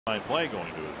Play going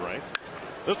to his right.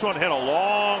 This one hit a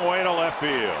long way to left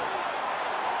field.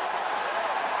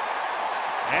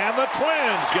 And the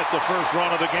Twins get the first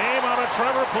run of the game on a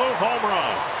Trevor Plouffe home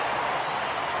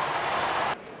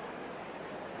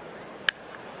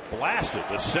run. Blasted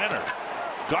to center.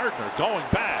 Gardner going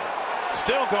back.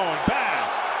 Still going back.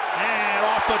 And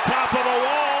off the top of the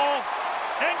wall.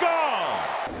 And gone.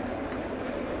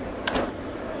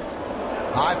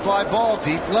 High fly ball,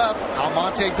 deep left.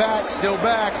 Almonte back, still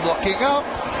back, looking up.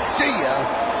 See ya.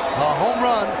 A home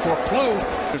run for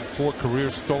Plouffe. 4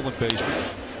 career stolen bases.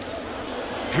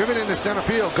 Driven into center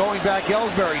field, going back.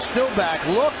 Ellsbury still back,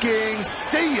 looking.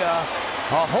 See ya.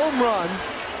 A home run.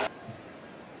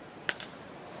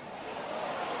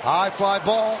 High fly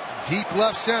ball, deep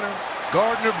left center.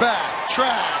 Gardner back,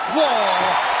 track,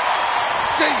 wall.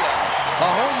 See ya.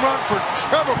 A home run for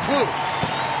Trevor Plouffe.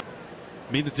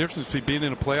 Mean the difference between being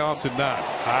in the playoffs and not.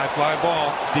 High fly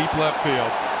ball, deep left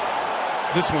field.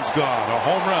 This one's gone. A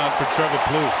home run for Trevor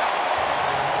Plouffe.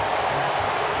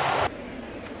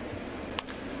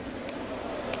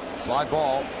 Fly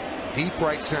ball, deep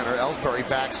right center. Ellsbury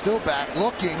back, still back,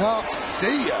 looking up.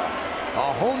 See ya.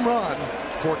 A home run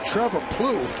for Trevor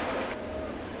Plouffe.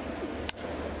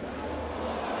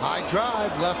 High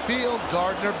drive, left field.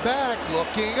 Gardner back,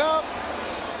 looking up.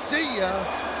 See ya.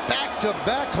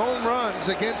 Back-to-back home runs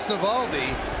against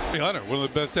Eovaldi. Hunter, one of the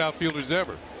best outfielders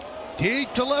ever.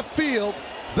 Deep to left field.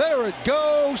 There it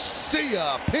goes. See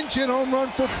ya. Pinch-in home run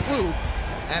for Plouffe.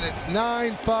 And it's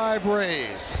 9-5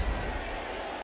 Rays.